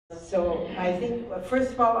So I think,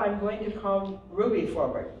 first of all, I'm going to call Ruby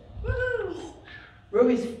forward. Woo!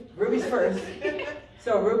 Ruby's first.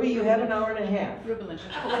 So Ruby, you have an hour and a half. Rubilin.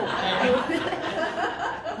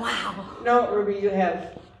 Wow. No, Ruby, you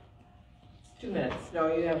have 2 minutes.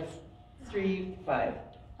 No, you have 3, 5.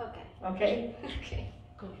 Okay. Okay? Okay.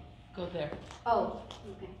 Go there. Oh,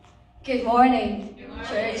 okay. Good morning, Good morning.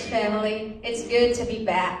 church family. It's good to be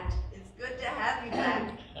back. It's good to have you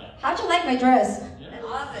back. How'd you like my dress? I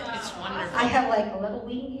love it. It's wonderful. I have like a little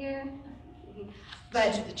wing here.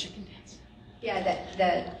 But The chicken dance. yeah,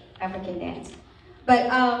 the African dance. But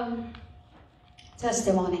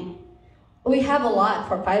testimony. We have a lot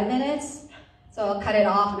for 5 minutes, so I'll cut it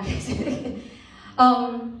off.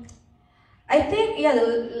 I think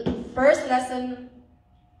the first lesson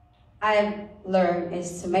I've learned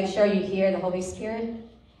is to make sure you hear the Holy Spirit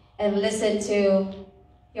and listen to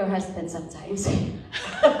your husband sometimes.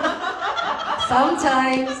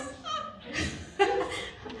 Sometimes.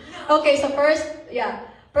 Okay, so first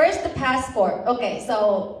the passport. Okay,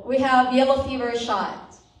 so we have yellow fever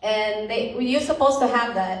shot, and you're supposed to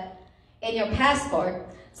have that in your passport.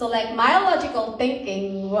 So like my logical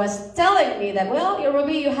thinking was telling me that, well,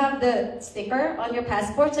 Ruby, you have the sticker on your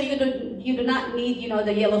passport, so you do not need,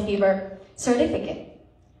 the yellow fever certificate.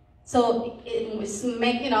 So it's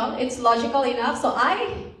logical enough. So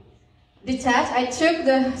I took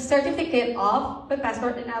the certificate off my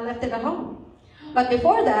passport and I left it at home. But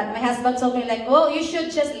before that, my husband told me like, well, you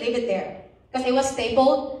should just leave it there because it was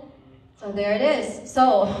stapled. So there it is.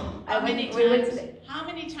 So How many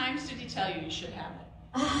times did he tell you you should have it?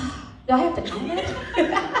 Do I have to count it?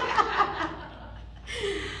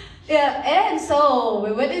 Yeah, and so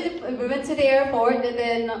we went to the airport, and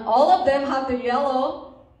then all of them have the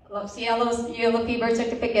yellow fever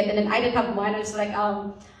certificate, and then I didn't have mine. I was like,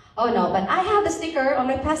 oh no, but I have the sticker on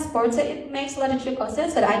my passport, so it makes logical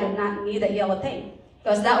sense that I do not need a yellow thing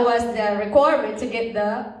because that was the requirement to get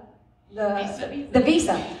the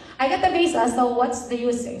visa. I got the visa, so what's the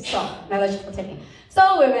use? So my logical thinking.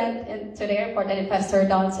 So we went into the airport, and Pastor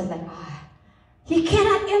Don said like, he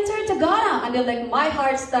cannot enter into Ghana. And then like my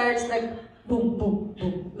heart starts like boom, boom,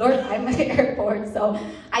 boom. Lord, I'm at the airport. So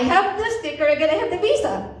I have the sticker again, I have the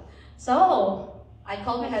visa. So I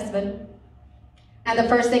called my husband, and the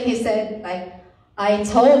first thing he said, like, I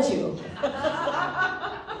told you.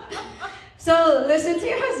 So listen to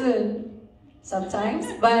your husband sometimes,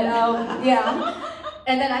 but yeah.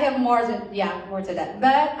 And then I have more to that.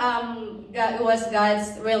 But it was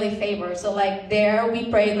God's really favor. So like there we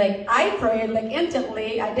prayed, like I prayed like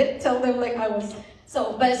instantly. I didn't tell them like I was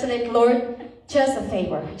but it's like, Lord, just a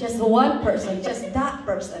favor, just one person, just that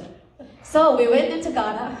person. So we went into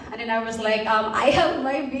Ghana, and then I was like, I have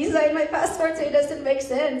my visa and my passport, so it doesn't make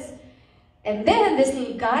sense. And then this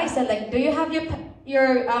little guy said like, do you have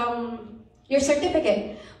your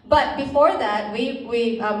certificate? But before that, we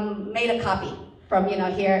made a copy from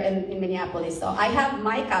here in Minneapolis. So I have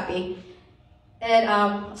my copy,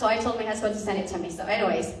 and so I told my husband to send it to me. So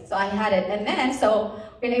anyways, so I had it, and then so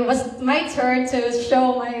when it was my turn to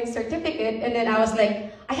show my certificate, and then I was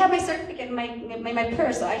like, I have my certificate in my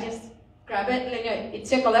purse, so I just grabbed it. And, it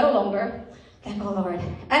took a little longer. Like, oh Lord!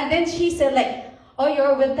 And then she said like, oh,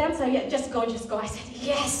 you're with them, so yeah, just go. I said,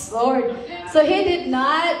 yes, Lord. So he did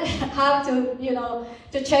not have to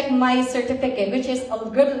to check my certificate, which is a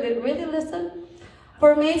good really listen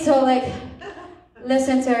for me. So like,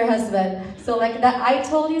 listen to her husband. So like that, I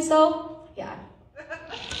told you so. Yeah.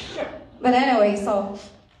 But anyway, so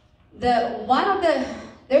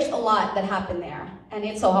there's a lot that happened there, and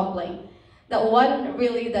it's so humbling. The one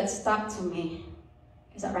really that stuck to me,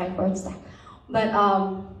 is that right word stuck? But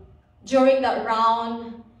during that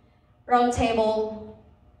round table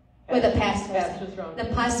with the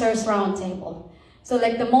pastor's round table. So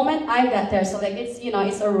like the moment I got there, so like it's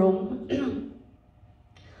it's a room.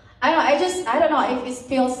 I don't know if it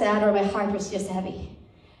feels sad or my heart was just heavy.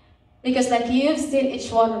 Because like you've seen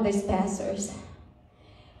each one of these pastors.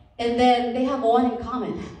 And then they have one in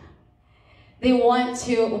common. They want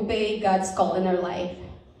to obey God's call in their life.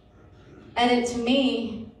 And then to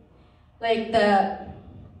me, like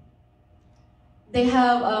they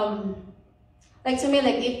have to me,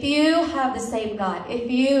 like if you have the same God, if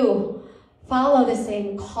you follow the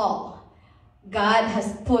same call God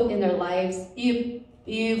has put in their lives, you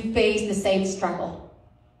face the same struggle.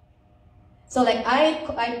 So like I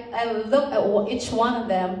look at each one of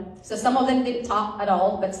them. So some of them didn't talk at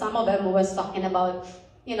all, but some of them was talking about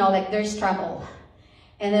like their struggle.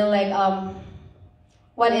 And then like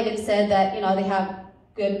one even said that they have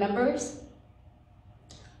good members.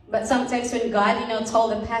 But sometimes when God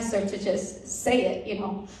told the pastor to just say it,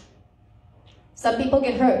 Some people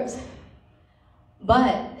get hurt.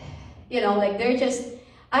 But, like they're just,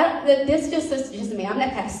 this just me, I'm not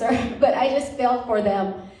pastor, but I just felt for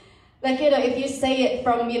them. Like, if you say it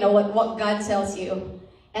from, what God tells you,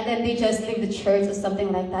 and then they just leave the church or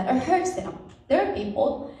something like that, it hurts them. There are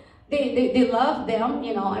people, they love them,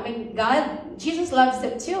 Jesus loves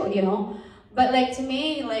them too, But like to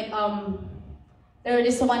me, like, there was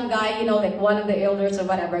this one guy, like one of the elders or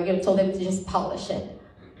whatever, told him to just polish it.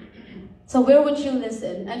 So where would you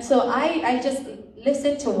listen? And so I just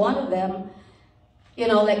listened to one of them,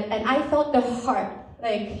 and I felt their heart,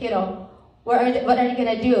 like, what are you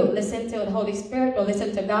gonna do? Listen to the Holy Spirit or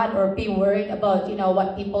listen to God or be worried about,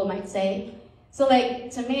 what people might say? So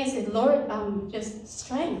like, to me, I said, Lord, just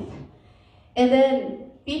strength. And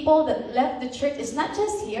then people that left the church, it's not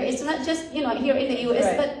just here, it's not just, here in the U.S.,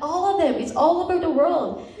 right. But all of them, it's all over the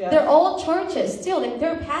world. Yeah. They're all churches still, like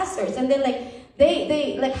they're pastors. And then like,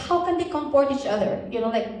 they like, how can they comfort each other?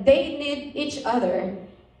 Like they need each other,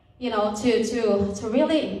 to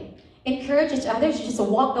really encourage each other to just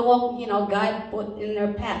walk the walk, God put in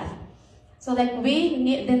their path. So like they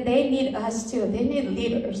need us too. They need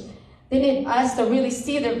leaders. They need us to really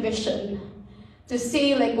see their vision, to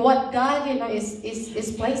see like what God,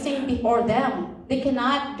 is placing before them. They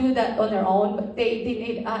cannot do that on their own, but they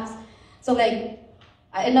need us. So like,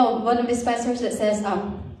 I know one of these pastors that says,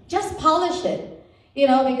 just polish it.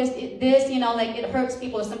 Because like it hurts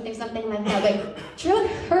people or something like that. Like, truth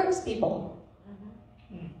hurts people.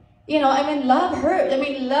 Love hurts.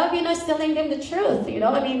 Love, is telling them the truth,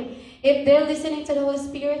 if they're listening to the Holy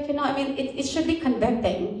Spirit, it should be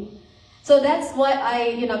convicting. So that's what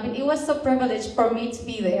it was so privileged for me to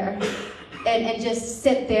be there and just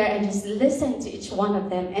sit there and just listen to each one of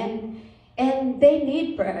them. And they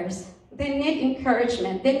need prayers. They need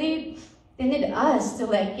encouragement. They need us to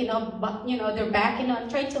like, they're back,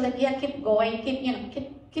 try to like, keep going,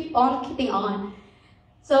 keep on keeping on.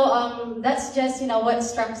 So that's just, what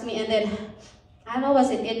struck me. And then, I don't know,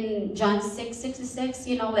 was it in John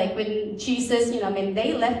 6:66, like when Jesus,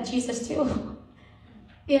 they left Jesus too.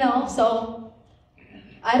 So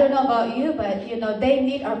I don't know about you, but, they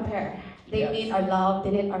need our prayer. They need our love.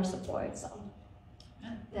 They need our support. So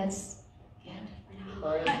that's,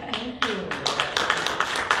 All right, thank you.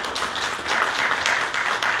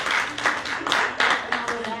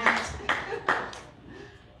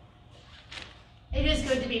 It is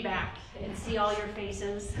good to be back and see all your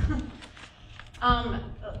faces.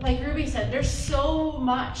 Like Ruby said, there's so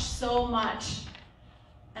much.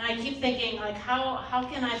 And I keep thinking, like, how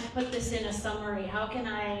can I put this in a summary? How can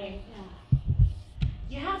I...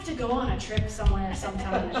 You have to go on a trip somewhere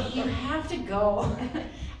sometime. You have to go.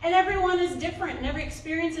 And everyone is different, and every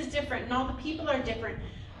experience is different, and all the people are different.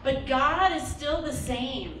 But God is still the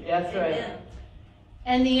same. That's right.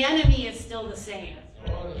 And the enemy is still the same.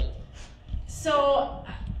 So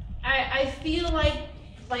I feel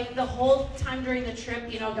like the whole time during the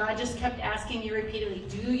trip, God just kept asking me repeatedly,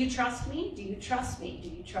 do you trust me? Do you trust me? Do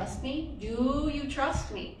you trust me? Do you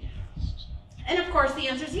trust me? And of course the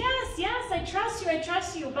answer is yes, I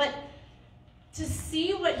trust you. But to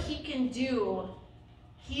see what he can do,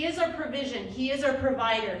 he is our provision, he is our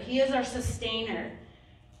provider, he is our sustainer.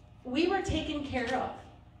 We were taken care of.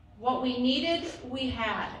 What we needed, we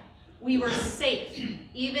had. We were safe,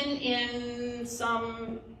 even in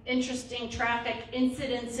some interesting traffic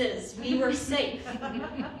incidences. We were safe,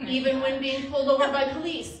 even when being pulled over by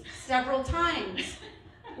police several times.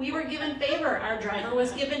 We were given favor. Our driver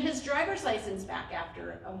was given his driver's license back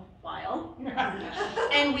after a while,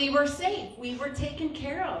 and we were safe. We were taken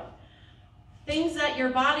care of. Things that your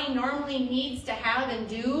body normally needs to have and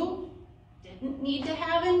do, didn't need to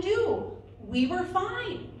have and do. We were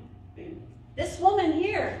fine. This woman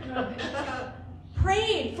here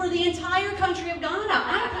prayed for the entire country of Ghana,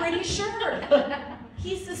 I'm pretty sure.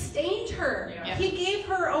 He sustained her. Yeah. He gave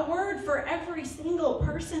her a word for every single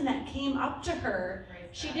person that came up to her.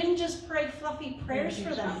 She didn't just pray fluffy prayers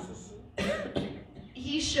for them.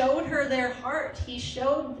 He showed her their heart. He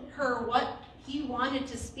showed her what he wanted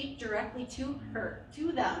to speak directly to her,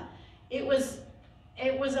 to them. It was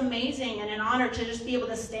amazing and an honor to just be able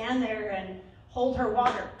to stand there and hold her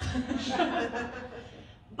water.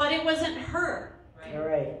 But it wasn't her.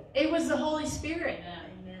 Right. It was the Holy Spirit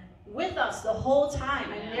with us the whole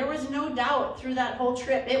time. And there was no doubt through that whole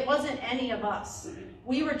trip. It wasn't any of us.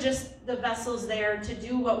 We were just the vessels there to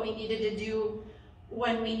do what we needed to do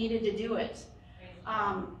when we needed to do it.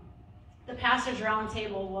 The Pastors'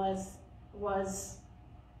 Roundtable was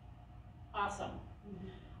awesome.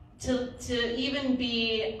 To even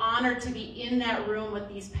be honored to be in that room with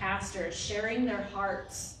these pastors, sharing their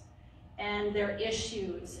hearts and their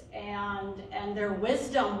issues and their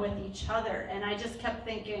wisdom with each other. And I just kept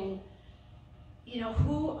thinking, you know,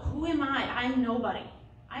 who am I? I'm nobody.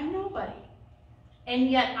 I'm nobody.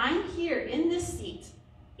 And yet I'm here in this seat,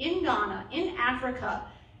 in Ghana, in Africa,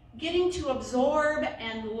 getting to absorb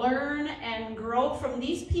and learn and grow from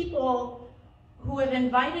these people who have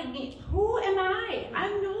invited me. Who am I?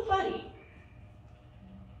 I'm nobody.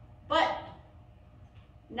 But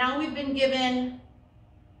now we've been given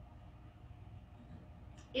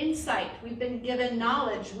insight, we've been given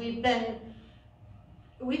knowledge, we've been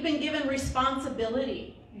given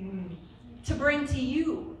responsibility to bring to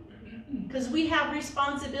you, because we have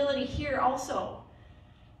responsibility here also.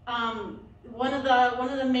 One of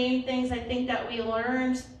the main things I think that we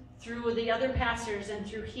learned through the other pastors and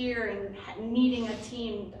through here and needing a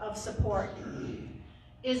team of support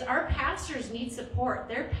is our pastors need support.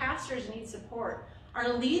 Their pastors need support.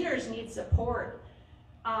 Our leaders need support.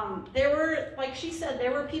 There were, like she said,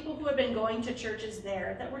 there were people who had been going to churches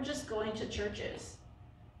there that were just going to churches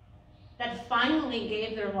that finally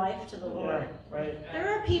gave their life to the Lord. Yeah, right.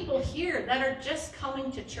 There are people here that are just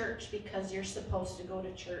coming to church because you're supposed to go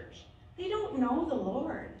to church. They don't know the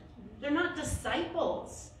Lord. They're not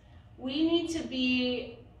disciples. We need to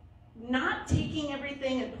be not taking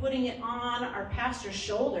everything and putting it on our pastor's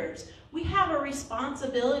shoulders. We have a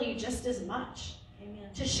responsibility just as much.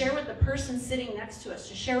 Amen. To share with the person sitting next to us,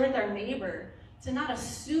 to share with our neighbor, to not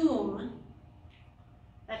assume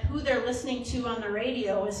that who they're listening to on the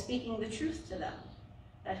radio is speaking the truth to them,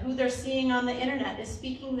 that who they're seeing on the internet is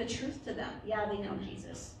speaking the truth to them. Yeah, they know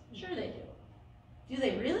Jesus. Sure they do. Do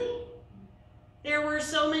they really? There were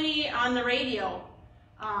so many on the radio.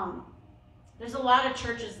 There's a lot of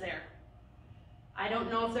churches there. I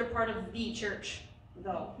don't know if they're part of the church,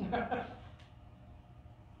 though.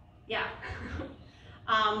 Yeah.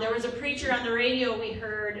 There was a preacher on the radio we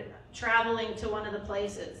heard traveling to one of the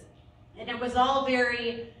places. And it was all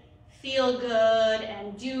very feel good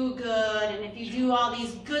and do good. And if you do all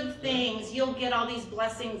these good things, you'll get all these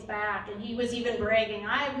blessings back. And he was even bragging,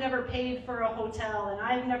 I've never paid for a hotel and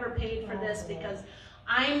I've never paid for this because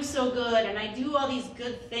I'm so good and I do all these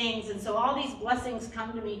good things. And so all these blessings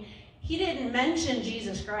come to me. He didn't mention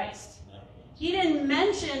Jesus Christ. He didn't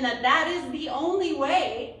mention that that is the only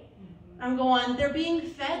way. I'm going, they're being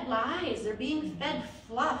fed lies. They're being fed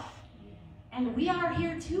fluff. And we are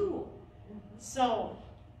here too. So.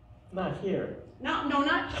 Not here. No,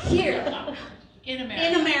 not here. In America.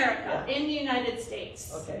 In America, in the United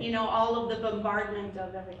States. Okay. You know, all of the bombardment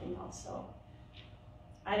of everything else. So,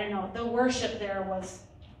 I don't know. The worship there was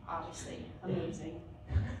obviously amazing.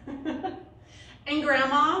 And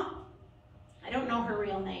Grandma, I don't know her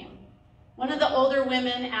real name. One of the older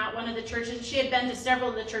women at one of the churches, she had been to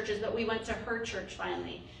several of the churches, but we went to her church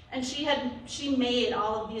finally. And she made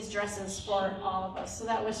all of these dresses for all of us. So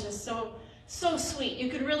that was just so sweet. You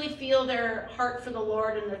could really feel their heart for the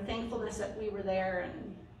Lord and their thankfulness that we were there.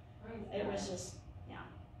 And it was just, yeah.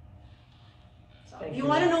 So if you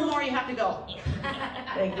want to know more, you have to go.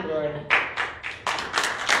 Thank you, Lord.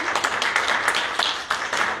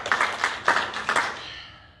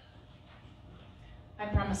 I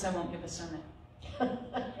promise I won't give a sermon.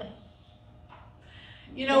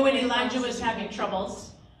 You know, when Elijah was having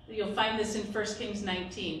troubles, you'll find this in 1 Kings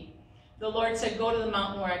 19. The Lord said, go to the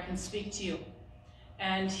mountain where I can speak to you.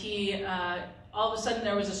 And he, all of a sudden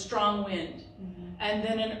there was a strong wind and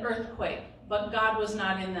then an earthquake, but God was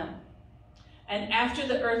not in them. And after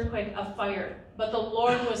the earthquake, a fire, but the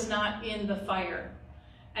Lord was not in the fire.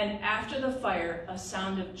 And after the fire, a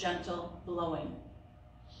sound of gentle blowing.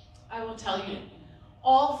 I will tell you,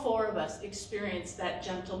 all four of us experienced that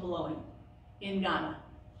gentle blowing in Ghana.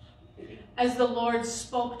 As the Lord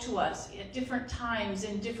spoke to us at different times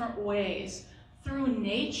in different ways, through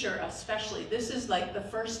nature especially. This is like the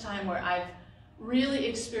first time where I've really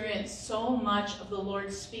experienced so much of the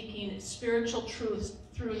Lord speaking spiritual truths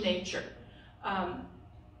through nature.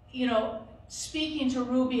 You know, speaking to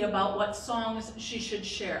Ruby about what songs she should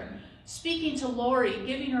share. Speaking to Lori,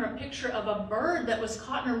 giving her a picture of a bird that was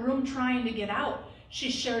caught in her room trying to get out. She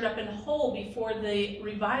shared up in Hull before the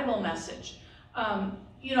revival message.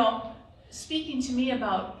 You know, speaking to me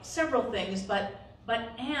about several things, but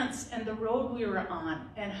ants and the road we were on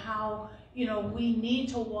and how, you know, we need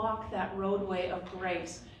to walk that roadway of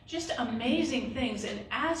grace. Just amazing things. And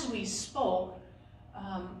as we spoke,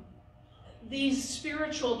 these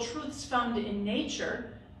spiritual truths found in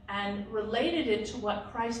nature and related it to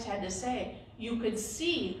what Christ had to say, you could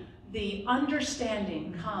see the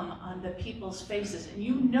understanding come on the people's faces. And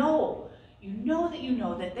you know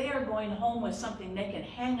that they are going home with something they can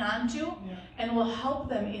hang on to and will help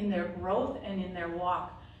them in their growth and in their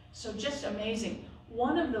walk. So just amazing.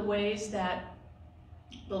 One of the ways that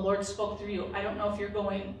the Lord spoke through you, I don't know if you're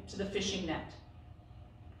going to the fishing net.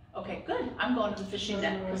 Okay, good. I'm going to the fishing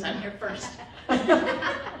net because I'm here first.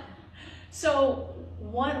 So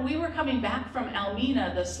we were coming back from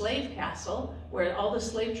Elmina, the slave castle, where all the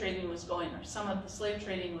slave trading was going, or some of the slave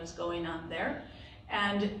trading was going on there.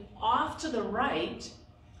 And off to the right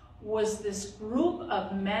was this group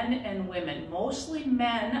of men and women, mostly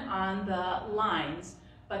men on the lines,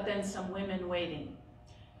 but then some women waiting.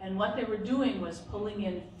 And what they were doing was pulling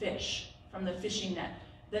in fish from the fishing net.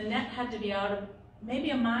 The net had to be out of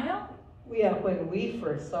maybe a mile? Yeah, when we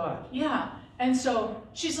first saw it. Yeah. And so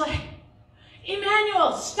she's like,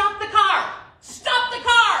 Emmanuel, stop the car! Stop the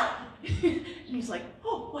car! And he's like,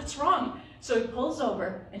 oh, what's wrong? So he pulls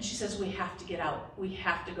over and she says, we have to get out. We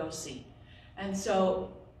have to go see. And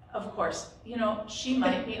so, of course, you know, she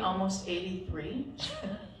might be almost 83,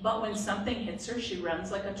 but when something hits her, she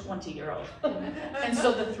runs like a 20-year-old. And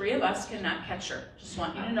so the three of us cannot catch her. Just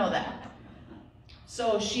want you to know that.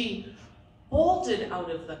 So she bolted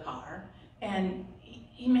out of the car, and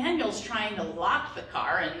Emmanuel's trying to lock the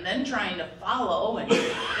car and then trying to follow, and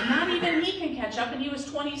not even he can catch up, and he was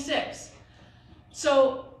 26.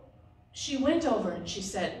 So she went over and she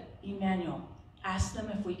said, Emmanuel, ask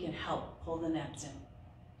them if we can help pull the nets in.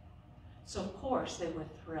 So of course they were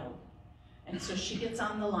thrilled. And so she gets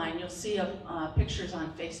on the line. You'll see pictures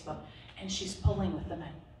on Facebook, and she's pulling with the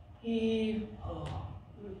men. Heave, ho.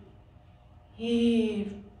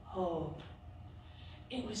 Heave, ho.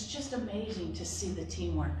 It was just amazing to see the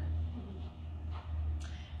teamwork.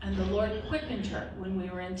 And the Lord quickened her when we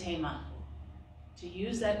were in Tama to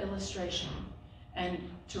use that illustration and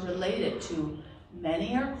to relate it to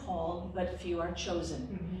many are called, but few are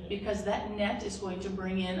chosen. Because that net is going to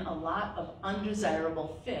bring in a lot of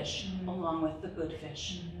undesirable fish along with the good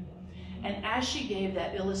fish. And as she gave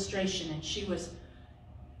that illustration and she was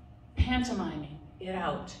pantomiming it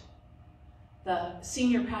out, the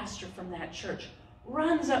senior pastor from that church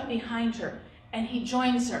runs up behind her and he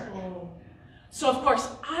joins her. So of course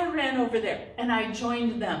I ran over there and I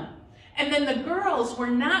joined them. And then the girls were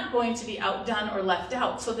not going to be outdone or left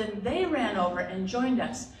out. So then they ran over and joined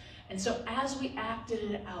us. And so as we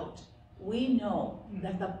acted it out, we know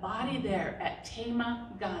that the body there at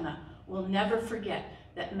Tama, Ghana will never forget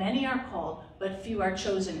that many are called, but few are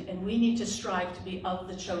chosen. And we need to strive to be of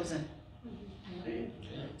the chosen.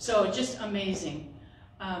 So just amazing.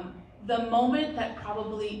 The moment that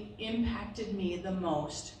probably impacted me the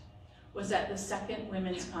most was at the second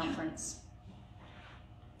women's conference.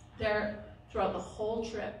 There, throughout the whole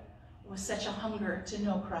trip, was such a hunger to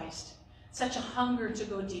know Christ, such a hunger to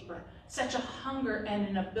go deeper, such a hunger and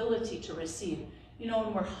an ability to receive. You know,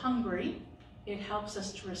 when we're hungry, it helps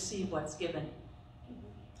us to receive what's given.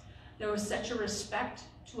 There was such a respect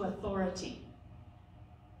to authority.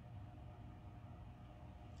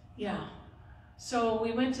 Yeah. So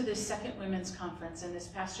we went to this second women's conference, and as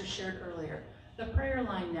Pastor shared earlier, the prayer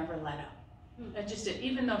line never let up. It just did,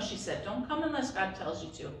 even though she said, don't come unless God tells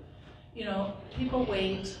you to. You know, people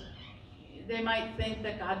wait. They might think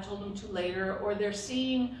that God told them to later, or they're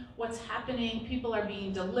seeing what's happening. People are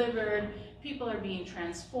being delivered. People are being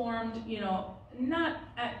transformed, you know, not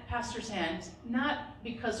at Pastor's hands, not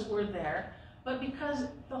because we're there, but because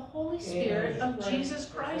the Holy Spirit of Jesus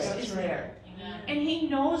Christ is there. And he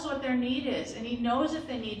knows what their need is, and he knows if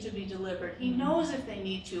they need to be delivered. He knows if they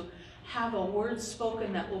need to have a word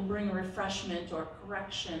spoken that will bring refreshment or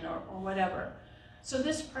correction or whatever. So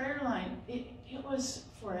this prayer line, it was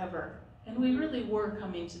forever, and we really were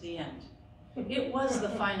coming to the end. It was the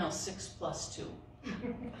final 6+2.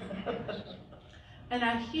 And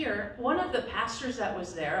I hear one of the pastors that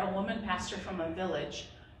was there, a woman pastor from a village,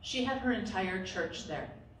 she had her entire church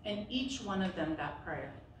there, and each one of them got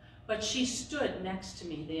prayer. But she stood next to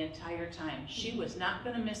me the entire time. She was not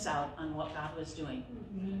going to miss out on what God was doing.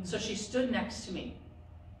 So she stood next to me.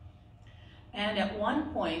 And at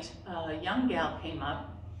one point, a young gal came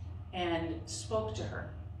up and spoke to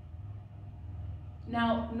her.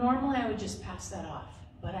 Now, normally I would just pass that off,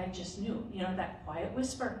 but I just knew, you know, that quiet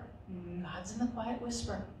whisper. God's in the quiet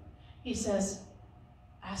whisper. He says,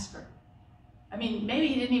 ask her. I mean, maybe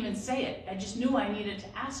he didn't even say it. I just knew I needed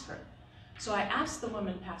to ask her. So I asked the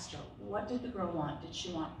woman pastor, what did the girl want? Did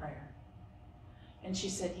she want prayer? And she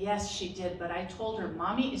said, yes, she did. But I told her,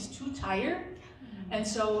 Mommy is too tired. And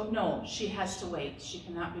so, no, she has to wait. She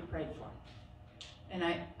cannot be prayed for. And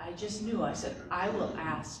I just knew. I said, I will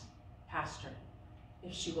ask Pastor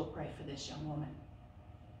if she will pray for this young woman.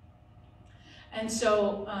 And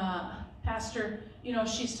so, Pastor, you know,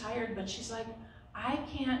 she's tired, but she's like, I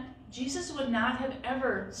can't Jesus would not have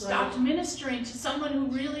ever stopped ministering to someone who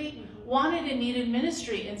really wanted and needed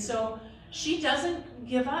ministry. And so she doesn't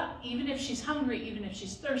give up, even if she's hungry, even if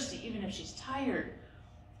she's thirsty, even if she's tired.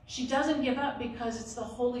 She doesn't give up because it's the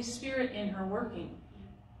Holy Spirit in her working.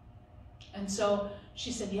 And so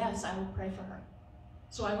she said, yes, I will pray for her.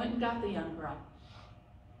 So I went and got the young girl.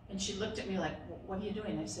 And she looked at me like, what are you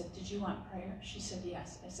doing? I said, did you want prayer? She said,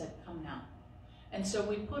 yes. I said, come now. And so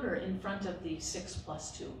we put her in front of the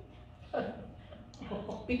 6+2.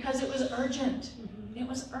 Because it was urgent. It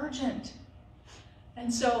was urgent.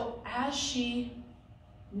 And so as she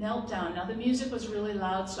knelt down, now the music was really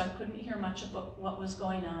loud, so I couldn't hear much of what was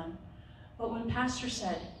going on. But when Pastor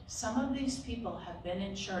said, some of these people have been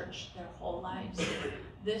in church their whole lives,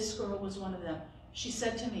 this girl was one of them. She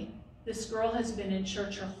said to me, this girl has been in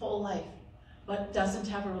church her whole life, but doesn't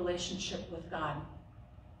have a relationship with God.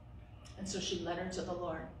 And so she led her to the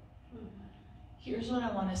Lord. Here's what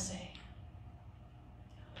I want to say.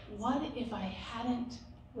 What if I hadn't,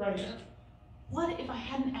 what if I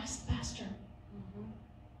hadn't asked the pastor?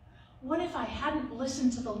 What if I hadn't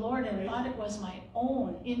listened to the Lord and thought it was my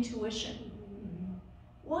own intuition?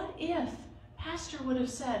 What if pastor would have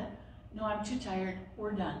said, no, I'm too tired,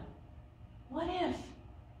 we're done? What if?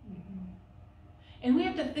 And we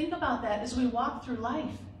have to think about that as we walk through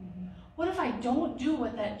life. What if I don't do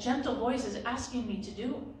what that gentle voice is asking me to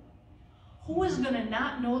do? Who is going to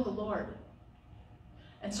not know the Lord?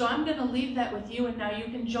 And so I'm going to leave that with you, and now you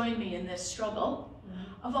can join me in this struggle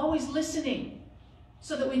of always listening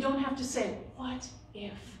so that we don't have to say, what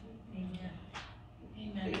if? Amen.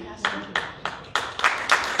 Amen. Pastor.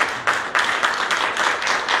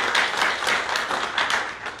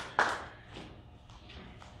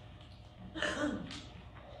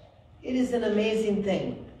 It is an amazing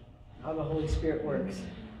thing how the Holy Spirit works.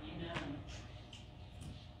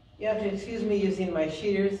 You have to excuse me using my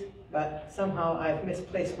cheaters, but somehow I've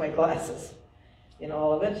misplaced my glasses in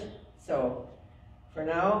all of it. So for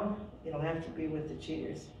now, it'll have to be with the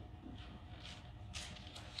cheaters.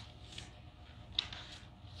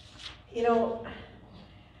 You know,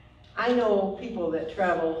 I know people that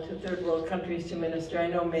travel to third world countries to minister. I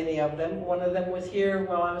know many of them. One of them was here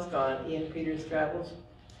while I was gone, Ian Peters Travels.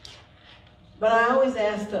 But I always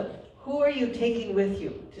ask them, who are you taking with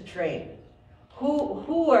you to train?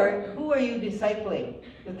 Who are you discipling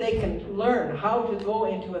that they can learn how to go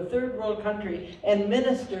into a third world country and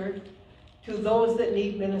minister to those that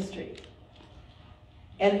need ministry?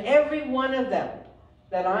 And every one of them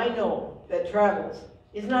that I know that travels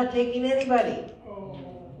is not taking anybody.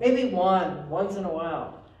 Maybe once in a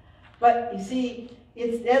while. But you see,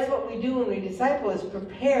 that's what we do when we disciple, is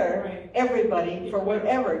prepare everybody for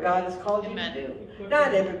whatever God has called you to do.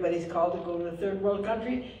 Not everybody's called to go to a third world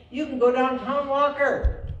country. You can go downtown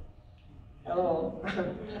Walker. Hello.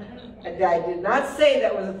 I did not say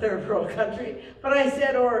that was a third world country, but I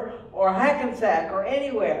said or Hackensack or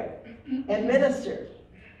anywhere and minister.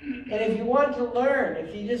 And if you want to learn,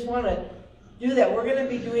 if you just want to do that, we're going to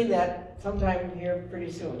be doing that sometime here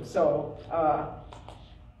pretty soon. So,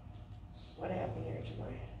 what happened here to my,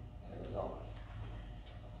 there we go.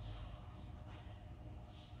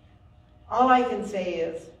 All I can say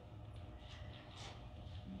is,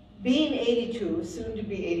 being 82, soon to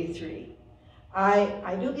be 83,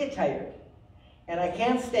 I do get tired, and I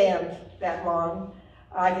can't stand that long.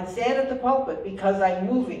 I can stand at the pulpit because I'm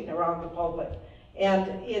moving around the pulpit.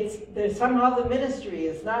 And there's somehow the ministry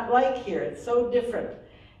is not like here. It's so different.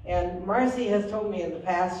 And Marcy has told me in the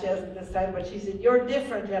past, she hasn't this time, but she said, you're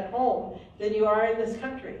different at home than you are in this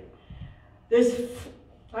country.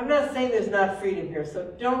 I'm not saying there's not freedom here,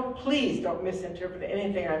 so please don't misinterpret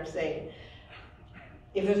anything I'm saying.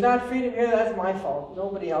 If there's not freedom here, that's my fault,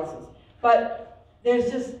 nobody else's. But they're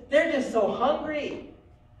just so hungry.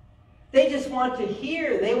 They just want to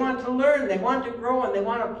hear, they want to learn, they want to grow, and they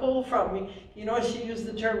want to pull from me. You know, she used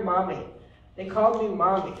the term mommy. They called me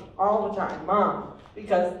mommy all the time, mom,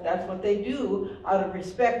 because that's what they do out of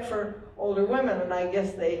respect for older women, and I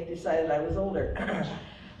guess they decided I was older.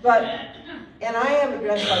 And I have a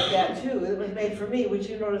dress like that too. It was made for me, which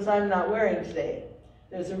you notice I'm not wearing today.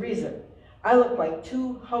 There's a reason. I look like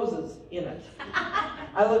 2 houses in it.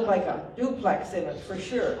 I look like a duplex in it, for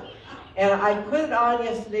sure. And I put it on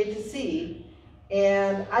yesterday to see,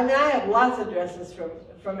 and I mean, I have lots of dresses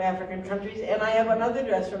from African countries, and I have another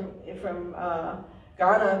dress from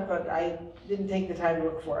Ghana, but I didn't take the time to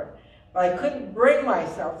look for it. But I couldn't bring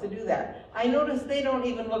myself to do that. I noticed they don't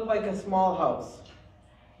even look like a small house.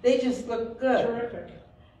 They just look good. Terrific.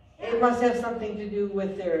 It must have something to do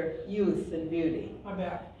with their youth and beauty. I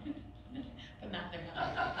bet. But not they're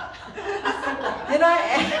not. Did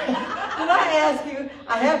I ask you,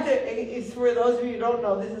 I have to, it's for those of you who don't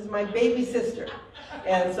know, this is my baby sister.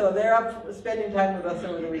 And so they're up spending time with us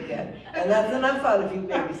over the weekend. And that's enough out of you,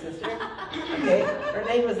 baby sister. Okay? Her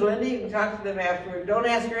name is Linda. You can talk to them afterward. Don't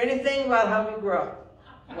ask her anything about how we grew up.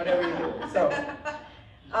 Whatever you do. So,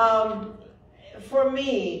 for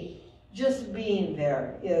me, just being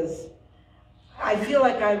there is, I feel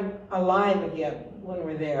like I'm alive again when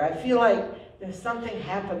we're there. I feel like there's something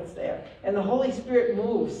happens there. And the Holy Spirit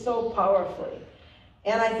moves so powerfully.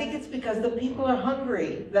 And I think it's because the people are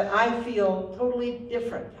hungry that I feel totally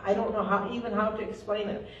different. I don't know how to explain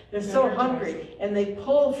it. They're so hungry, and they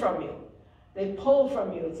pull from you. They pull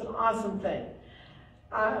from you. It's an awesome thing.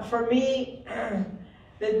 For me,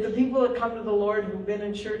 the people that come to the Lord who've been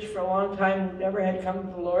in church for a long time, who never had come to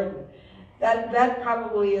the Lord, that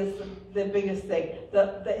probably is the biggest thing.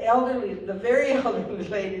 The very elderly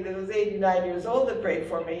lady that was 89 years old that prayed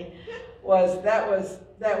for me, was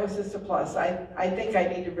just a plus. I think I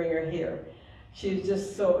need to bring her here. She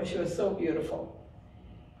was so beautiful.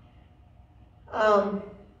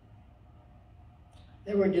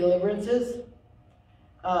 There were deliverances,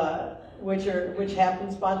 which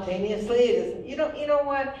happen spontaneously. It isn't. You know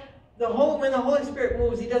what? When the Holy Spirit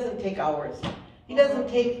moves, He doesn't take hours. He doesn't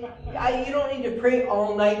take. You don't need to pray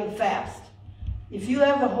all night and fast. If you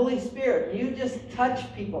have the Holy Spirit, you just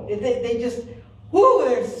touch people. If they just. Whoo,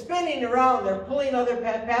 they're spinning around, they're pulling other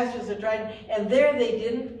pastors, they're trying, and there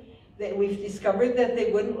we've discovered that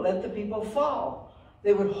they wouldn't let the people fall.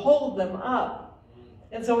 They would hold them up.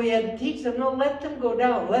 And so we had to teach them, no, let them go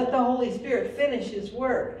down. Let the Holy Spirit finish His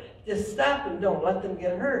work. Just stop them, don't let them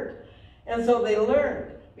get hurt. And so they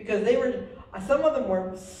learned, because some of them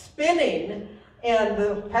were spinning, and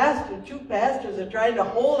the two pastors are trying to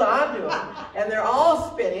hold on to them, and they're all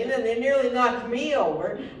spinning, and they nearly knocked me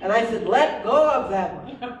over. And I said, let go of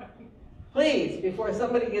them, please, before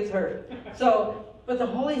somebody gets hurt. But the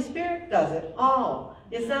Holy Spirit does it all.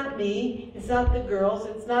 It's not me, it's not the girls,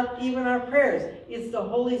 it's not even our prayers. It's the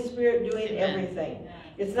Holy Spirit doing everything.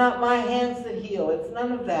 It's not my hands that heal, it's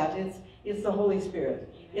none of that. It's the Holy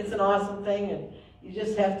Spirit. It's an awesome thing, and you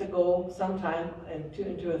just have to go sometime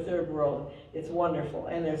into a third world. It's wonderful.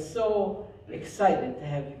 And they're so excited to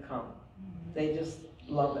have you come. They just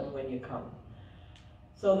love it when you come.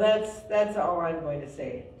 So that's all I'm going to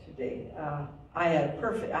say today. I had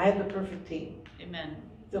the perfect team. Amen.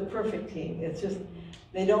 The perfect team. It's just,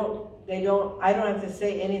 I don't have to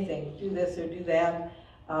say anything. Do this or do that.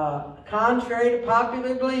 Contrary to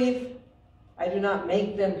popular belief, I do not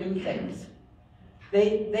make them do things.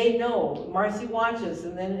 They know. Marcy watches,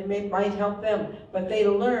 and then it might help them. But they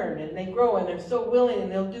learn, and they grow, and they're so willing, and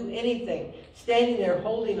they'll do anything. Standing there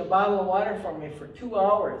holding a bottle of water for me for 2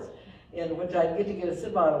 hours, in which I get a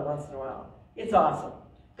sip out of once in a while. It's awesome.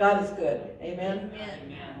 God is good. Amen?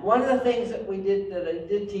 Amen. One of the things that I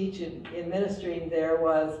did teach in ministering there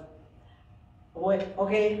was,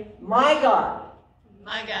 okay, my God.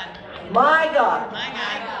 My God. My God. My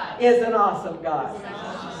God. Is an awesome God.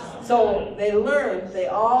 So they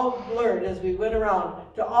all learned as we went around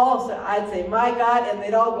to all say, I'd say, my God, and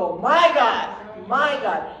they'd all go, my God, my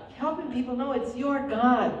God. Helping people know it's your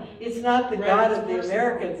God. It's not the God of the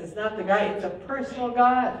Americans. It's not the God. It's a personal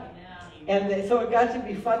God. And so it got to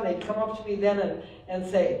be fun. They'd come up to me then and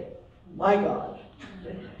say, my God.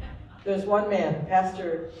 There's one man,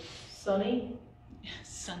 Pastor Sonny?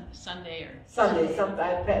 Sunday.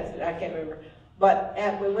 I can't remember. But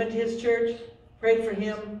we went to his church, prayed for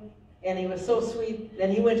him, and he was so sweet.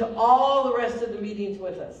 Then he went to all the rest of the meetings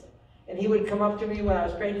with us. And he would come up to me when I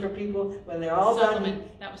was praying for people, when they're all done.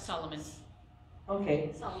 That was Solomon.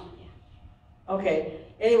 Okay. Solomon, yeah. Okay.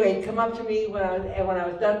 Anyway, he'd come up to me when I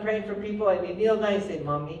was done praying for people, and he'd kneel down and say,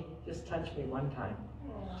 Mommy, just touch me one time.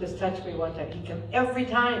 Just touch me one time. He'd come every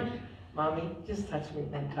time. Mommy, just touch me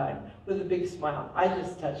one time. With a big smile. I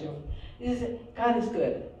just touch him. He said, God is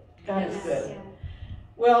good. God is good. Yeah.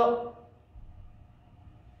 Well,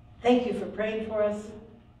 thank you for praying for us.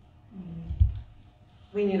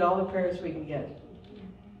 We need all the prayers we can get.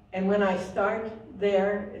 And when I start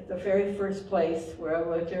there at the very first place,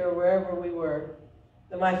 wherever we were,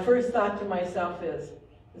 then my first thought to myself is,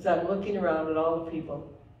 as I'm looking around at all the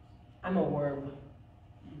people, I'm a worm.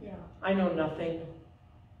 Yeah. I know nothing.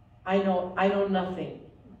 I know nothing.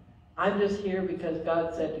 I'm just here because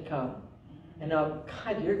God said to come. And now,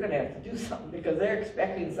 God, you're going to have to do something because they're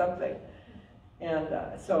expecting something. And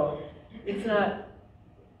so it's not,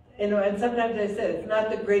 and sometimes I said, it's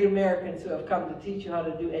not the great Americans who have come to teach you how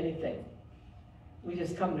to do anything. We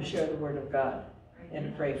just come to share the Word of God and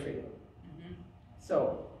to pray for you.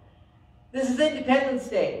 So, this is Independence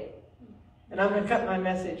Day. And I'm going to cut my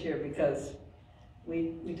message here because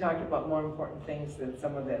we talked about more important things than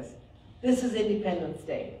some of this. This is Independence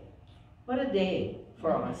Day. What a day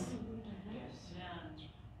for us.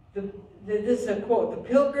 This is a quote. The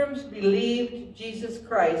Pilgrims believed Jesus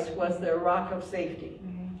Christ was their rock of safety.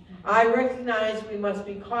 I recognize we must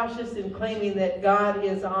be cautious in claiming that God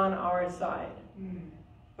is on our side.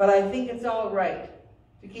 But I think it's all right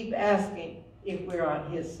to keep asking if we're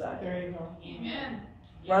on his side. There you go. Amen.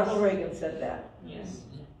 Ronald Reagan said that. Yes.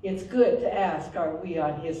 It's good to ask, are we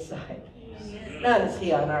on his side? Not is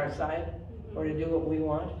he on our side, or to do what we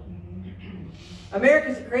want.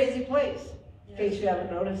 America's a crazy place, in case you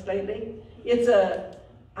haven't noticed lately.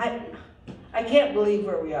 I can't believe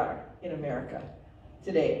where we are in America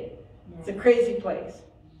today. It's a crazy place.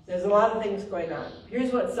 There's a lot of things going on.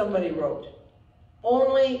 Here's what somebody wrote.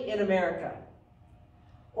 Only in America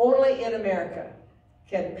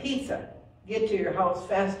can pizza get to your house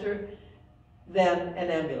faster than an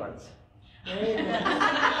ambulance.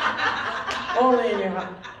 Only in your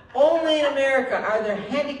house. Only in America are there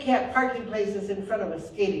handicapped parking places in front of a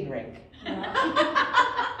skating rink.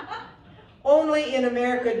 Only in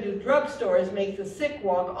America do drugstores make the sick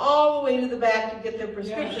walk all the way to the back to get their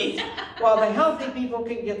prescriptions, while the healthy people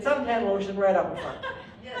can get suntan lotion right up in front.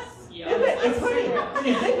 Yes. Isn't it? It's funny when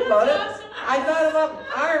you think about it. I thought about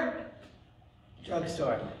our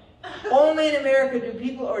drugstore. Only in America do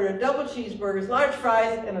people order double cheeseburgers, large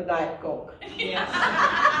fries, and a Diet Coke.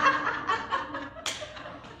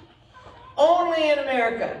 Only in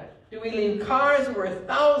America do we leave cars worth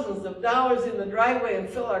thousands of dollars in the driveway and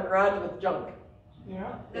fill our garage with junk.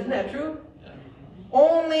 Yeah. Isn't that true?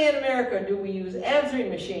 Only in America do we use answering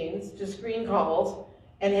machines to screen calls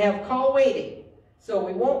and have call waiting, so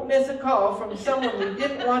we won't miss a call from someone we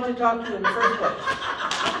didn't want to talk to in the first place.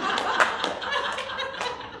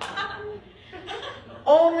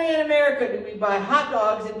 Only in America do we buy hot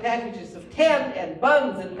dogs in packages of 10 and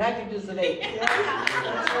buns in packages of 8.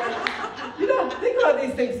 You know, think about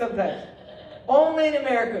these things sometimes. Only in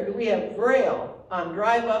America do we have Braille on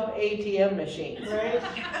drive-up ATM machines. Right?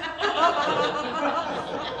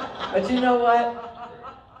 But you know what?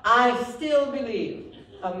 I still believe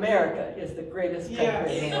America is the greatest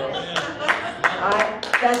country in the world.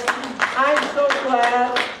 I'm so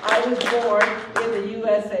glad I was born in the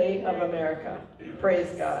USA of America.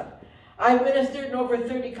 Praise God. I've ministered in over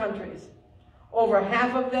 30 countries. Over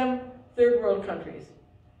half of them, third world countries,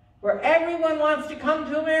 where everyone wants to come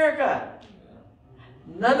to America.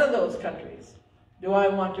 None of those countries do I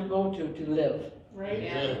want to go to live. Right?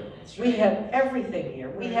 Yeah. We have everything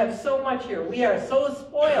here. We have so much here. We are so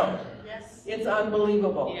spoiled. Yes. It's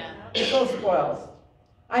unbelievable. Yeah. So spoiled.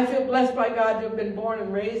 I feel blessed by God to have been born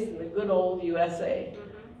and raised in the good old USA.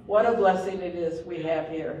 What a blessing it is we have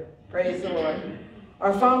here. Praise the Lord.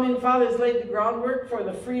 Our founding fathers laid the groundwork for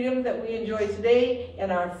the freedom that we enjoy today,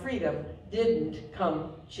 and our freedom didn't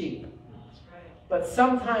come cheap. But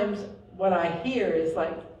sometimes what I hear is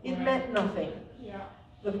like, it meant nothing. Yeah.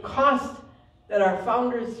 The cost that our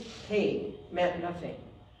founders paid meant nothing.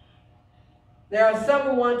 There are some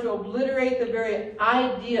who want to obliterate the very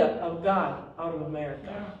idea of God out of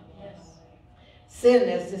America. Sin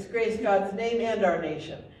has disgraced God's name and our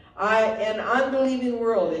nation. An unbelieving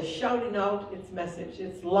world is shouting out its message.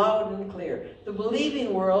 It's loud and clear. The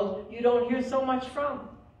believing world, you don't hear so much from.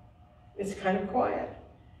 It's kind of quiet.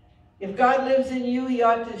 If God lives in you, he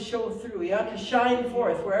ought to show through. He ought to shine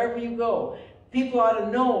forth wherever you go. People ought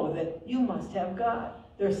to know that you must have God.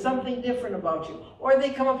 There's something different about you. Or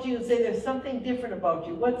they come up to you and say, there's something different about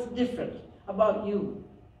you. What's different about you?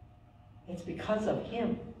 It's because of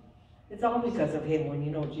him. It's all because of him when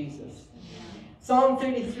you know Jesus. Psalm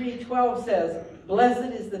 33:12 says,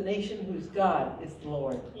 blessed is the nation whose God is the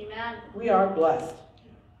Lord. Amen. We are blessed.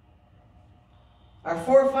 Our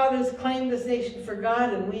forefathers claimed this nation for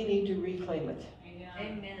God, and we need to reclaim it.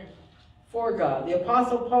 Amen. For God. The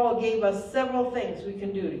Apostle Paul gave us several things we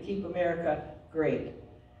can do to keep America great.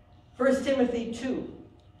 1 Timothy 2,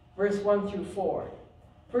 verse 1 through 4.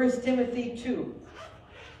 1 Timothy 2,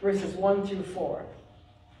 verses 1 through 4.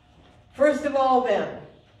 First of all, then,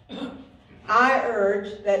 I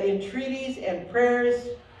urge that entreaties and prayers,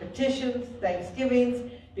 petitions,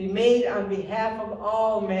 thanksgivings be made on behalf of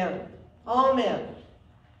all men,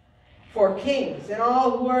 for kings and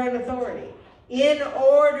all who are in authority, in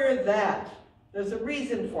order that, there's a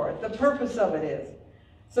reason for it, the purpose of it is,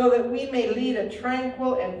 so that we may lead a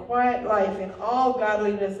tranquil and quiet life in all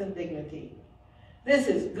godliness and dignity. This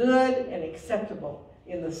is good and acceptable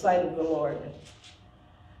in the sight of the Lord,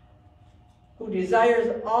 who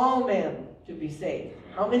desires all men to be saved.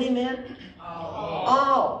 How many men?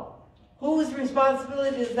 All. Whose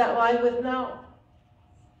responsibility does that lie with now?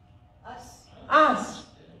 Us. Us.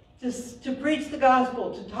 To preach the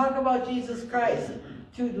gospel, to talk about Jesus Christ,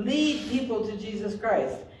 to lead people to Jesus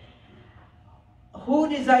Christ. Who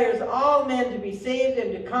desires all men to be saved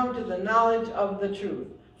and to come to the knowledge of the truth?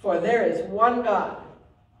 For there is one God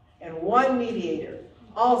and one mediator,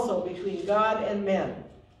 also between God and men,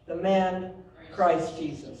 the man Christ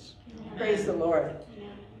Jesus. Praise the Lord.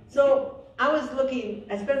 So I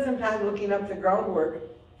spent some time looking up the groundwork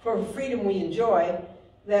for freedom we enjoy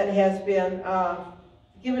that has been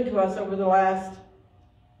given to us over the last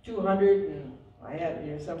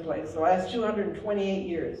 228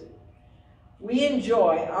 years. We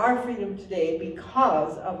enjoy our freedom today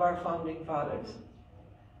because of our founding fathers.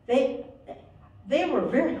 They were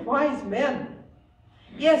very wise men.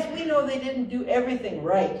 Yes, we know they didn't do everything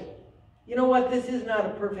right. You know what? This is not a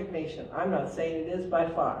perfect nation. I'm not saying it is by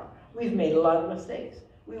far. We've made a lot of mistakes.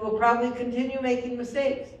 We will probably continue making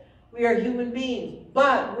mistakes. We are human beings,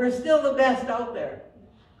 but we're still the best out there,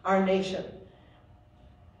 our nation.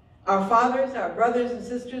 Our fathers, our brothers and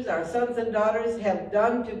sisters, our sons and daughters have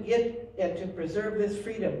done to get and to preserve this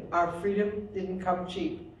freedom. Our freedom didn't come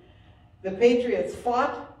cheap. The patriots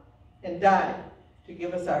fought and died to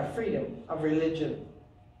give us our freedom of religion.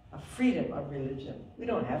 A freedom of religion. We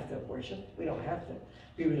don't have to worship. We don't have to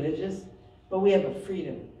be religious, but we have a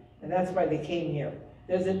freedom. And that's why they came here.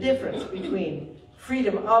 There's a difference between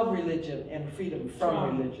freedom of religion and freedom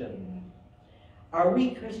from religion. Are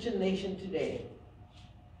we a Christian nation today?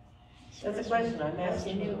 That's a question I'm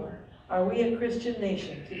asking you. Are we a Christian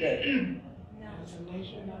nation today?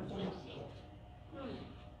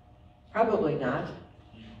 Probably not.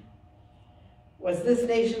 Was this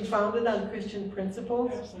nation founded on Christian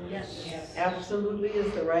principles? Yes. Absolutely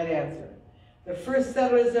is the right answer. The first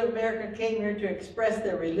settlers of America came here to express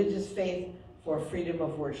their religious faith for freedom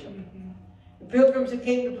of worship. The Pilgrims who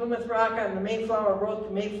came to Plymouth Rock on the Mayflower wrote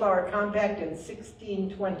the Mayflower Compact in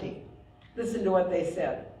 1620. Listen to what they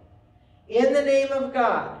said. In the name of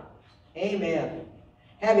God, amen.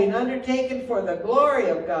 Having undertaken for the glory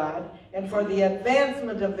of God and for the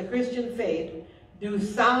advancement of the Christian faith, do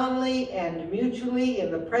solemnly and mutually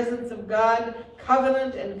in the presence of God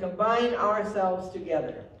covenant and combine ourselves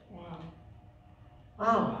together.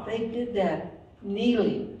 Wow, they did that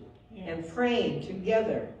kneeling and praying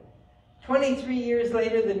together. 23 years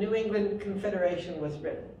later, the New England Confederation was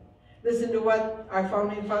written. Listen to what our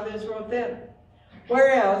founding fathers wrote then.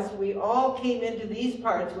 Whereas we all came into these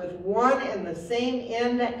parts with one and the same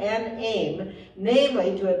end and aim,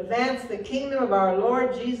 namely to advance the kingdom of our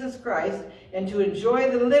Lord Jesus Christ and to enjoy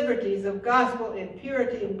the liberties of gospel in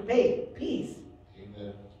purity and peace.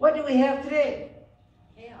 Amen. What do we have today?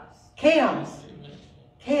 Chaos. Chaos.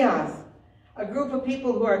 Chaos. A group of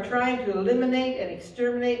people who are trying to eliminate and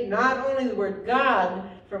exterminate not only the word God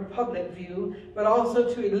from public view, but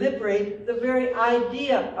also to liberate the very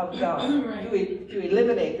idea of God. Right. To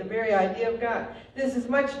eliminate the very idea of God. This is a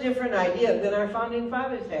much different idea than our founding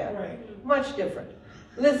fathers had. Right. Much different.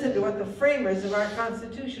 Listen to what the framers of our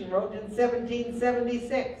Constitution wrote in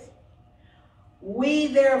 1776. We,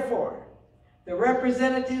 therefore, the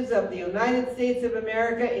representatives of the United States of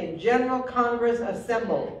America in General Congress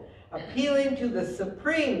assembled, appealing to the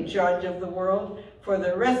supreme judge of the world for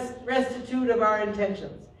the rectitude of our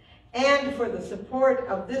intentions, and for the support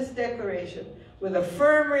of this declaration, with a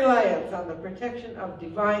firm reliance on the protection of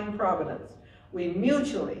divine providence, we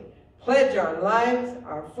mutually pledge our lives,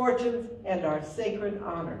 our fortunes, and our sacred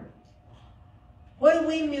honor. What do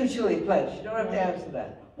we mutually pledge? You don't have to answer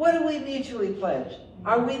that. What do we mutually pledge?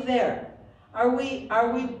 Are we there? Are we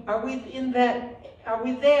in that? Are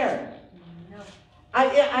we there? No.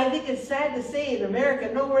 I think it's sad to say in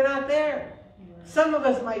America, no, we're not there. Some of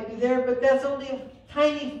us might be there, but that's only a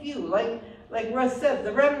tiny few, like Russ said,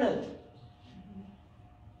 the remnant.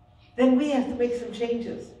 Then we have to make some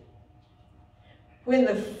changes. When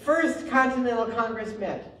the first Continental Congress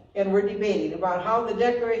met and were debating about how the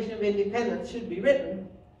Declaration of Independence should be written,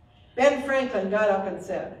 Ben Franklin got up and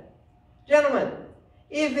said, "Gentlemen,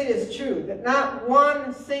 if it is true that not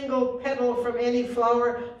one single petal from any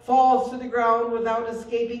flower falls to the ground without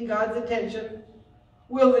escaping God's attention,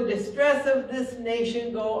 will the distress of this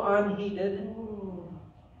nation go unheeded?" Ooh.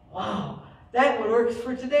 Wow, that works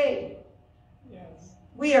for today. Yes.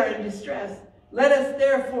 We are in distress. Let us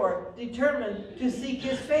therefore determine to seek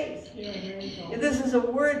his face. If this is a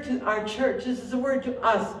word to our church, this is a word to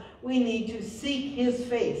us. We need to seek his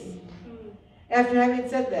face. After having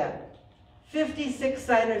said that, 56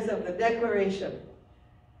 signers of the Declaration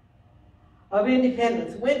of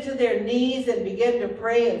Independence went to their knees and began to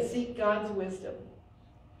pray and seek God's wisdom.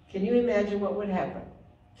 Can you imagine what would happen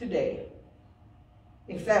today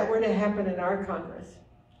If that were to happen in our Congress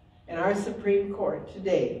and our Supreme Court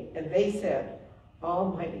today, and they said,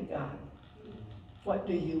 Almighty God, what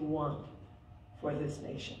do you want for this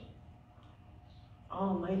nation?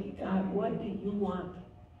 Almighty God, what do you want?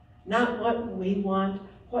 Not what we want,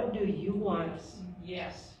 what do you want?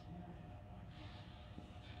 Yes.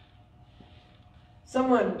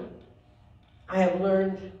 Someone I have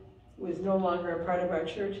learned who is no longer a part of our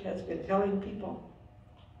church has been telling people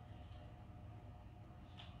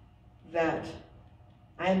that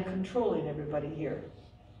I am controlling everybody here.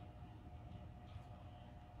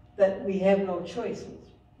 That we have no choices.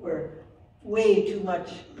 We're way too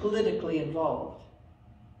much politically involved.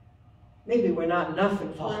 Maybe we're not enough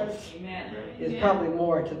involved. Amen. Is probably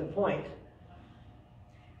more to the point.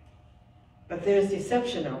 But there's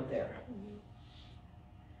deception out there.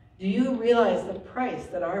 Do you realize the price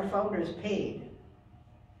that our founders paid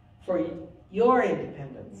for your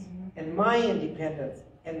independence and my independence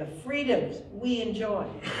and the freedoms we enjoy?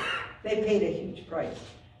 They paid a huge price.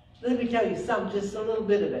 Let me tell you just a little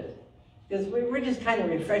bit of it, because we're just kind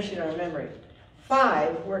of refreshing our memory.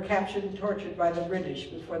 5 were captured and tortured by the British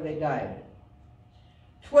before they died.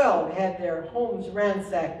 12 had their homes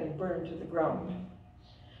ransacked and burned to the ground.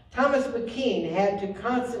 Thomas McKean had to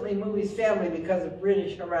constantly move his family because of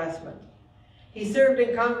British harassment. He served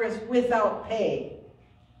in Congress without pay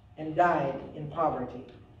and died in poverty.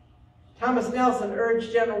 Thomas Nelson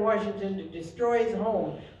urged General Washington to destroy his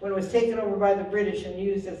home when it was taken over by the British and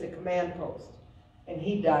used as a command post, and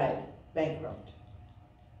he died bankrupt.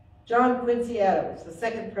 John Quincy Adams, the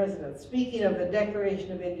 2nd president, speaking of the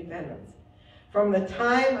Declaration of Independence, from the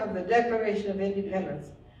time of the Declaration of Independence,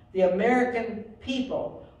 the American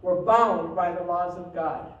people were bound by the laws of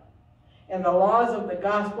God and the laws of the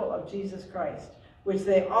gospel of Jesus Christ, which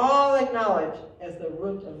they all acknowledge as the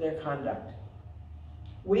root of their conduct.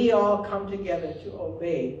 We all come together to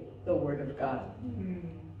obey the word of God.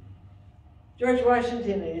 George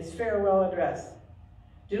Washington, in his farewell address,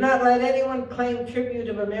 do not let anyone claim tribute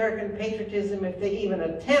of American patriotism if they even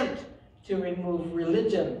attempt to remove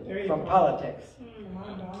religion from politics.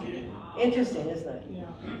 Interesting, isn't it?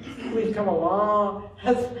 Yeah. We've come along,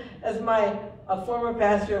 as a former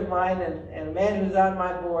pastor of mine and a man who's on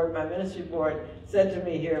my board, my ministry board, said to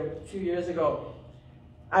me here a few years ago.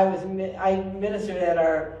 I ministered at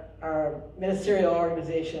our ministerial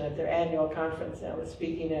organization at their annual conference, and I was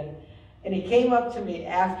speaking in, and he came up to me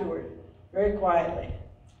afterward, very quietly,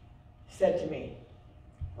 said to me,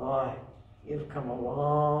 "Boy, you've come a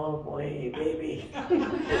long way, baby."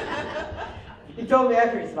 He told me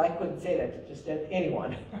after, he said, I couldn't say that to just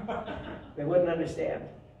anyone. They wouldn't understand.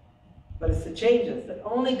 But it's the changes that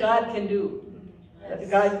only God can do,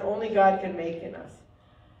 that only God can make in us.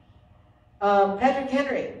 Patrick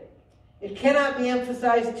Henry, it cannot be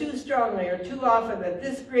emphasized too strongly or too often that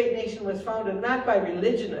this great nation was founded not by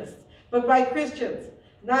religionists, but by Christians,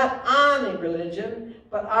 not on a religion,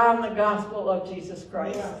 but on the gospel of Jesus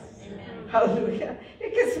Christ. Yes. Hallelujah.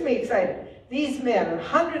 It gets me excited. These men and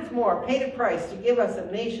hundreds more paid a price to give us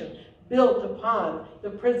a nation built upon the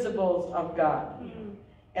principles of God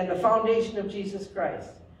and the foundation of Jesus Christ.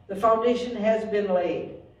 The foundation has been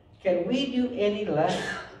laid. Can we do any less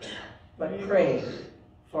but pray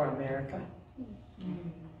for America?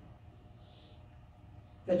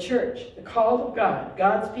 The church, the called of God,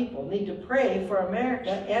 God's people, need to pray for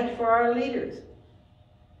America and for our leaders.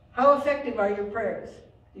 How effective are your prayers,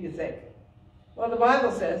 do you think? Well, the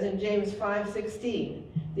Bible says in James 5:16,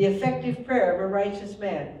 the effective prayer of a righteous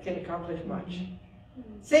man can accomplish much.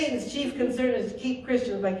 Satan's chief concern is to keep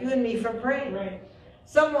Christians like you and me from praying. Right.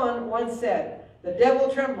 Someone once said, the devil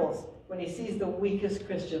trembles when he sees the weakest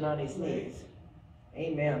Christian on his knees.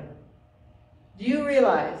 Amen. Do you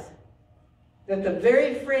realize that the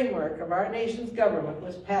very framework of our nation's government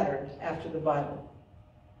was patterned after the Bible?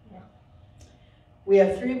 Yeah. We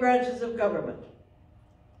have 3 branches of government: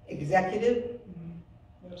 executive,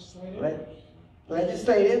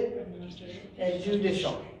 legislative, and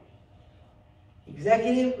judicial.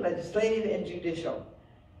 Executive, legislative, and judicial.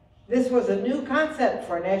 This was a new concept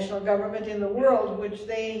for national government in the world in which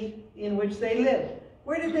they lived.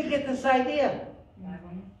 Where did they get this idea?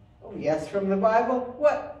 Oh, yes, from the Bible.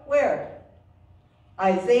 What? Where?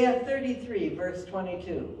 Isaiah 33, verse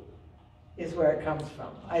 22 is where it comes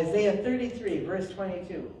from. Isaiah 33, verse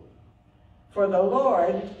 22. For the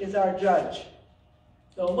Lord is our judge.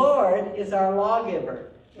 The Lord is our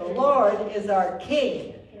lawgiver. The Lord is our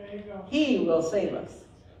king. He will save us.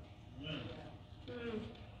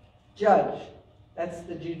 Judge, that's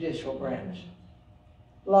the judicial branch.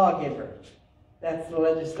 Lawgiver, that's the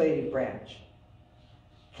legislative branch.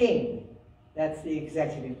 King, that's the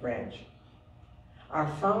executive branch. Our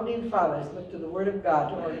founding fathers looked to the Word of God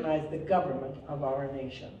to organize the government of our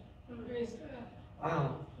nation.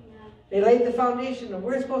 Wow. They laid the foundation, and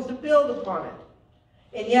we're supposed to build upon it.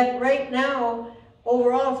 And yet, right now,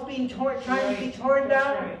 overall, it's being trying to be torn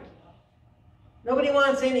down. Right. Nobody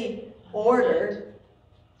wants any order.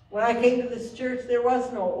 When I came to this church, there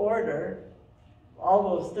was no order. All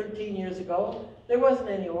those 13 years ago, there wasn't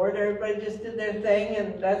any order. Everybody just did their thing,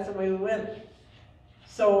 and that's the way we went.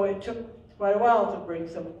 So it took quite a while to bring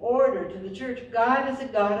some order to the church. God is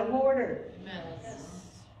a God of order. Amen.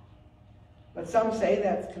 But some say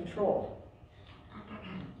that's control.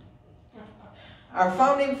 Our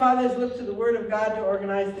founding fathers looked to the Word of God to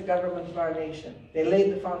organize the government of our nation. They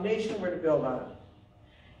laid the foundation, we're to build on it.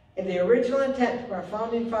 In the original intent of our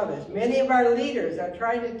founding fathers, many of our leaders are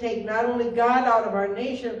trying to take not only God out of our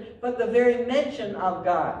nation, but the very mention of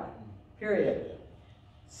God, period.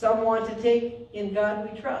 Some want to take "In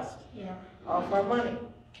God We Trust" off our money.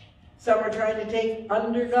 Some are trying to take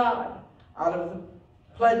 "Under God" out of the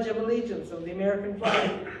Pledge of Allegiance of the American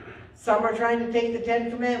flag. Some are trying to take the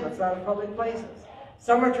Ten Commandments out of public places.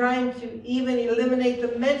 Some are trying to even eliminate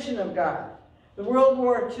the mention of God. The World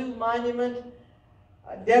War II monument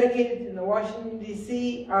dedicated in the Washington,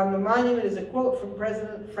 D.C. On the monument is a quote from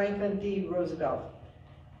President Franklin D. Roosevelt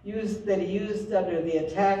that he used under the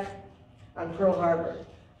attack on Pearl Harbor.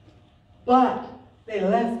 But they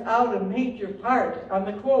left out a major part on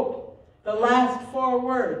the quote, the last 4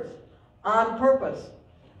 words, "on purpose,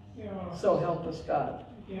 so help us God."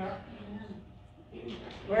 Yeah.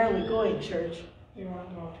 Where are we going, church? They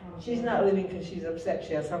want no accountability. She's not leaving because she's upset.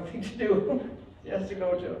 She has something to do. She has to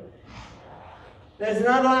go to. There's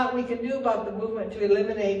not a lot we can do about the movement to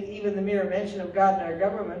eliminate even the mere mention of God in our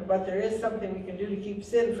government, but there is something we can do to keep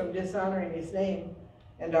sin from dishonoring His name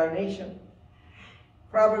and our nation.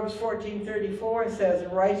 Proverbs 14:34 says,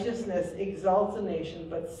 "Righteousness exalts a nation,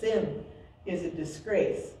 but sin is a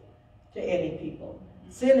disgrace to any people."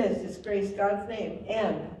 Sin has disgraced God's name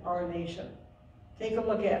and our nation. Take a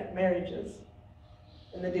look at marriages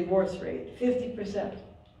and the divorce rate, 50%,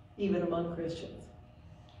 even among Christians.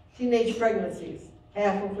 Teenage pregnancies,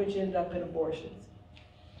 half of which end up in abortions.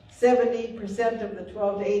 70% of the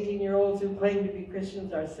 12 to 18-year-olds who claim to be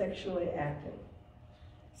Christians are sexually active.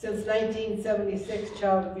 Since 1976,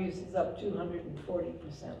 child abuse is up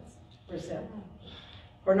 240%.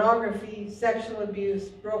 Pornography, sexual abuse,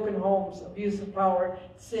 broken homes, abuse of power,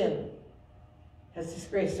 sin has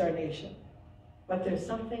disgraced our nation. But there's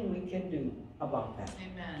something we can do about that.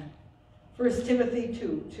 Amen. 1 Timothy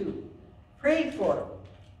 2:2. Pray for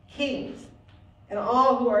kings and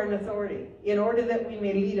all who are in authority, in order that we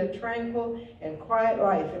may lead a tranquil and quiet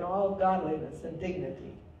life in all godliness and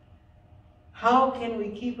dignity. How can we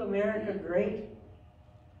keep America great?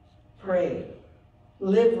 Pray.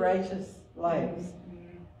 Live righteous lives.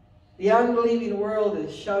 The unbelieving world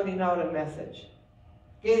is shouting out a message.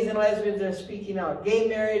 Gays and lesbians are speaking out. Gay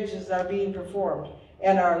marriages are being performed,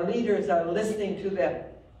 and our leaders are listening to them.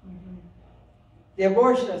 The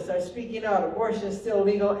abortionists are speaking out. Abortion is still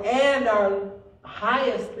legal, and our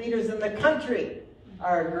highest leaders in the country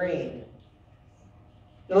are agreeing.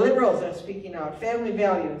 The liberals are speaking out. Family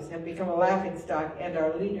values have become a laughingstock, and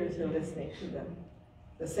our leaders are listening to them.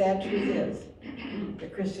 The sad truth is, the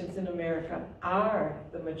Christians in America are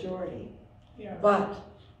the majority, Yeah. but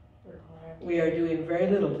They're quiet. we are doing very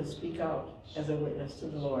little to speak out as a witness to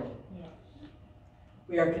the Lord. Yeah.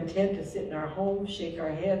 We are content to sit in our homes, shake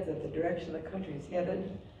our heads at the direction the country is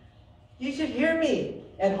headed. You should hear me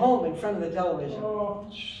at home in front of the television. Oh,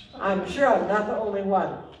 I'm sure I'm not the only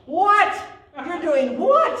one. What? You're doing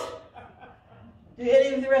what? Do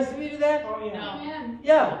any of the rest of you do that? oh yeah. No.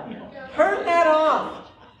 Yeah. Turn that off.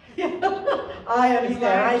 I understand.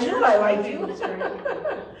 I knew I liked you.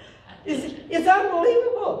 It's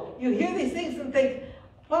unbelievable. You hear these things and think,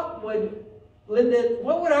 what would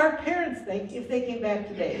our parents think if they came back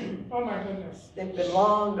today? Oh my goodness. They've been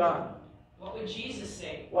long gone. What would Jesus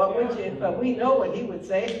say? What would you? But we know what he would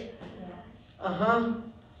say. Yeah.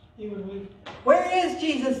 He would leave. Where is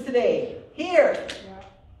Jesus today? Here. Yeah.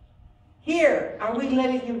 Here. Are we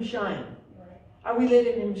letting him shine? Right. Are we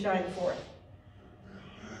letting him shine forth?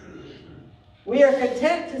 We are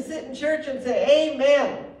content to sit in church and say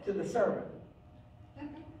amen to the sermon.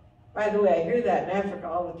 By the way, I hear that in Africa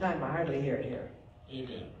all the time. I hardly hear it here.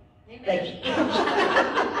 Amen. Thank you.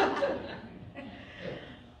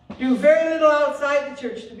 Do very little outside the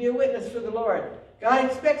church to be a witness for the Lord. God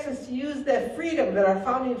expects us to use that freedom that our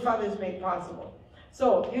founding fathers made possible.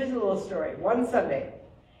 So here's a little story. One Sunday,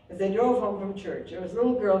 as they drove home from church, there was a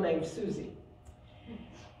little girl named Susie.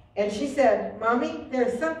 And she said, "Mommy,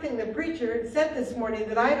 there's something the preacher said this morning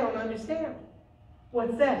that I don't understand."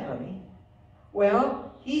 What's that, honey?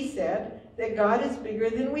 Well, he said that God is bigger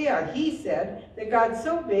than we are. He said that God's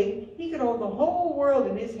so big, he could hold the whole world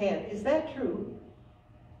in his hand. Is that true?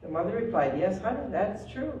 The mother replied, yes, honey, that's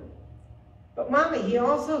true. But Mommy, he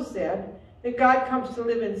also said that God comes to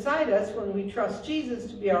live inside us when we trust Jesus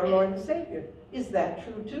to be our Lord and Savior. Is that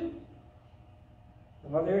true too? The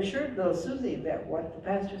mother assured little Susie that what the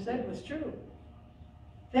pastor said was true.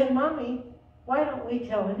 Then, Mommy, why don't we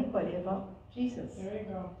tell anybody about Jesus? There you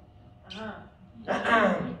go.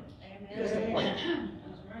 Amen. Just a point.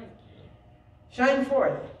 That's right. Shine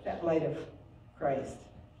forth that light of Christ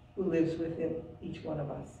who lives within each one of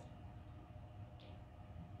us.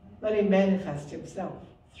 Let him manifest himself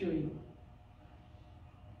through you.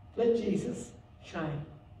 Let Jesus shine.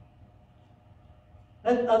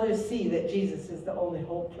 Let others see that Jesus is the only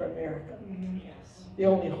hope for America, Yes. the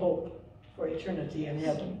only hope for eternity in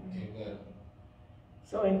heaven. Amen.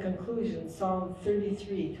 So in conclusion, Psalm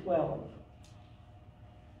 33:12.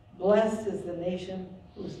 Blessed is the nation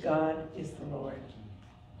whose God is the Lord.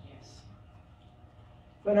 Yes.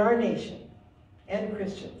 When our nation and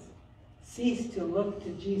Christians cease to look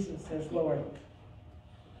to Jesus as Lord,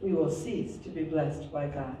 we will cease to be blessed by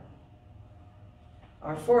God.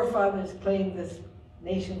 Our forefathers claimed this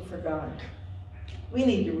nation for God. We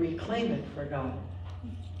need to reclaim it for God.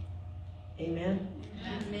 Amen?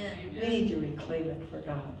 Amen. We need to reclaim it for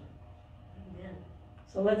God. Amen.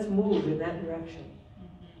 So let's move in that direction.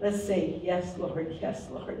 Let's say, yes, Lord, yes,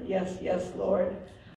 Lord, yes, yes, Lord.